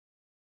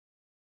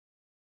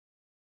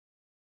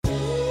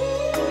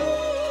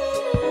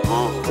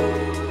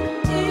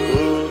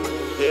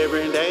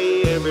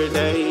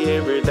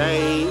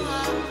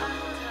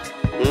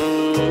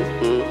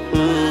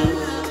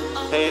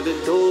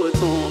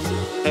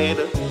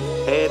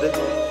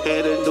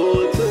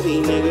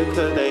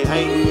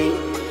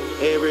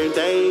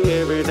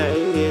every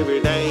day,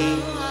 every day.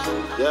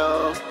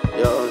 Yo,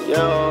 yo,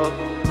 yo,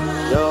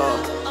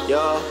 yo,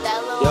 yo,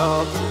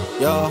 yo,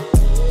 yo,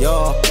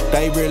 yo.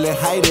 They really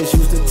haters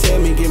used to tell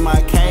me get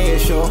my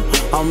cash, yo.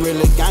 I'm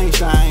really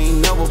gangsta, I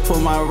ain't never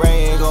put my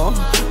rag on.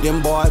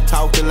 Them boys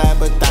talk a lot,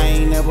 but they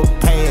ain't never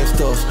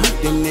passed us.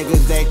 Them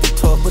niggas acted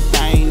tough, but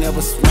they ain't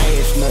never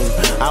smashed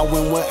nothing. I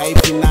went with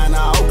AP9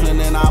 to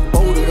Oakland and I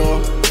booted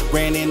her.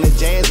 Ran into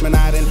Jasmine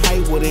out in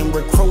Haywood and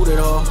recruited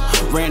her.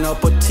 Ran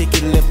up a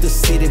ticket, left the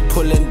city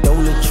pulling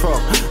Dolly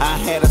truck. I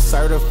had a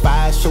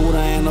certified shooter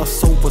and a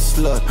super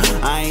slut.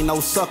 I ain't no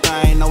sucker,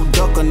 I ain't no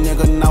ducker,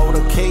 nigga know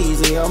the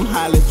keys. Yeah, I'm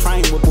highly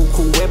trained with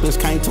buku weapons,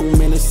 can't too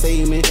many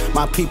see me.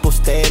 My people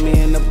stab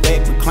me in the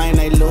back but claim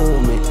they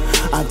love me.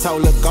 I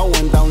told her go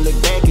and don't look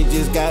back, it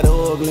just got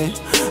ugly.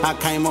 I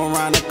came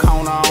around the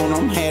corner on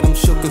them, had them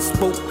shook and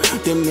spooked.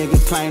 Them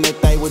niggas claim that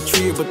they were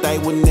true, but they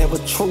were never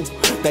true.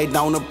 They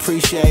don't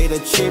appreciate or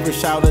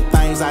cherish all the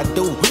things I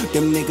do.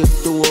 Them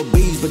niggas threw a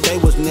bees, but they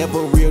was never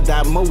real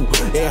that move.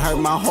 It hurt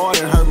my heart,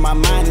 it hurt my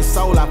mind and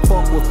soul. I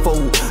fuck with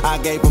food. I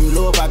gave them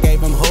love, I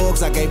gave them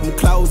hugs, I gave them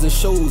clothes and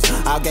shoes.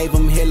 I gave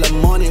them hella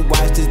money,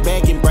 watched his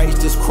back,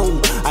 embraced his crew.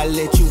 I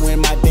let you in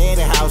my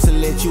daddy house and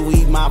let you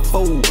eat my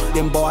food.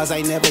 Them boys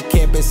ain't never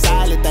kept it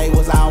silent, they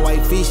was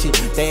always fishing.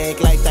 They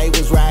act like they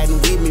was riding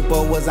with me,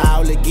 but was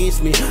all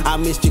against me. I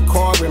missed your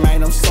Corey,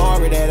 man, I'm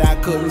sorry that I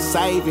couldn't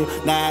save you.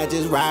 Now I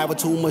just ride with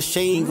two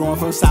machines going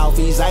from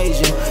Southeast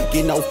Asia.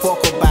 Get no fuck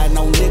about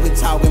no nigga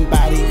talking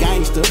about he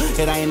gangster.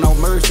 It ain't no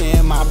mercy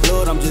in my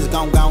blood, I'm just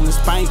gon' go and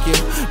spank you.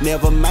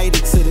 Never made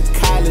it to the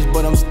college,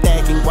 but I'm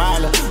stacking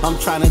wilder. I'm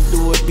tryna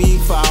do it big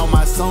for all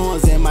my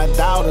sons and my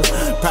daughters.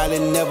 Probably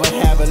never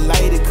have a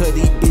lady, cause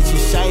these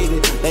bitches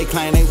shaded. They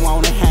claim they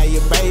wanna have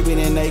your baby,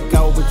 then they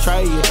go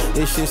betray you.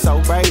 This shit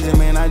so crazy,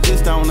 man, I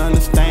just don't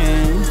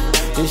understand.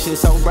 This shit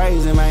so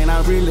crazy, man,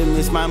 I really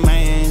miss my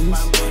mans.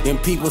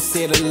 And people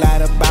said a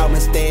lot about me,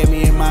 stabbed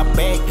me in my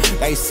back.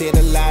 They said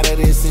a lot of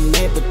this and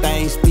that, but they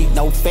ain't speak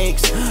no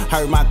facts.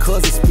 Heard my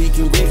cousin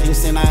speaking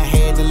reckless and I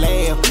had to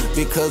laugh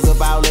because of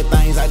all the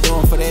things I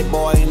done for that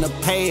boy in the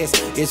past.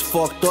 It's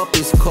fucked up,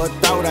 it's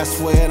cutthroat, I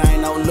swear it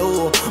ain't no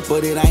lure.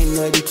 But it ain't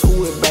nothing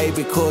to it,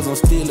 baby, cause I'm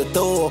still a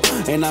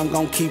thug. And I'm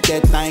gon' keep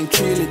that thing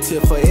trilling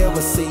till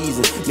forever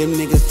season. Them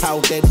niggas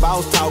talk that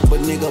boss talk, but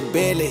nigga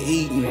barely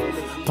eating.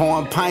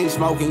 Pouring pints,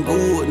 smoking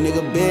good,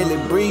 nigga barely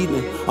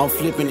breathing. I'm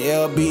flipping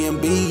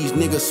Airbnbs,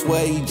 nigga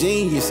swear he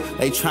genius.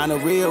 They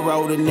tryna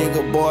railroad a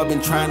nigga, boy, been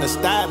tryna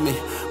stop me.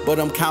 But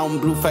I'm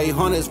counting blue face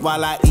hunters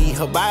while I eat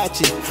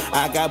hibachi.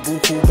 I got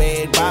buku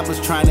bad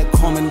boppers tryna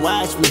come and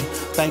watch me.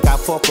 Think I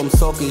fuck them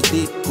suckers,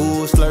 dick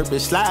good,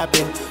 slurping,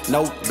 slopping.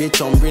 No,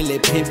 bitch, I'm really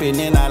pimping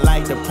and I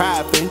like the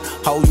profit.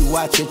 Ho, you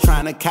watch it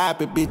tryna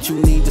copy, bitch,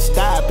 you need to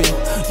stop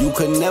it. You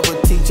could never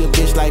teach a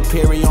bitch like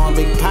Peryon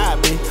Big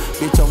Poppin'.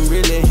 Bitch, I'm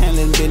really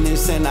handling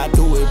business and I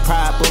do it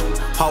proper.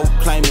 Ho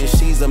claiming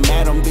she's a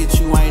madam, bitch,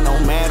 you ain't no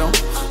madam.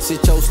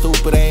 Sit your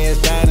stupid ass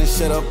down and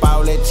shut up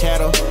all that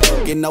chatter.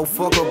 Get no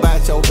fuck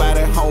about your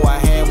body, ho, I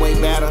had way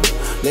better.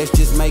 Let's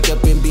just make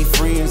up and be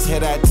friends,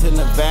 head out to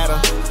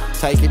Nevada.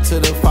 Take it to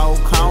the four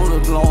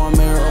corners, blowing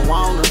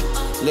marijuana.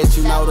 Let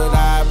you know that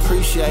I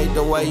appreciate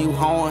the way you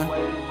hoeing.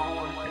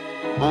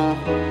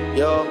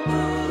 Yo,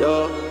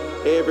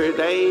 yo, every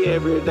day,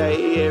 every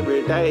day,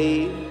 every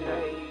day.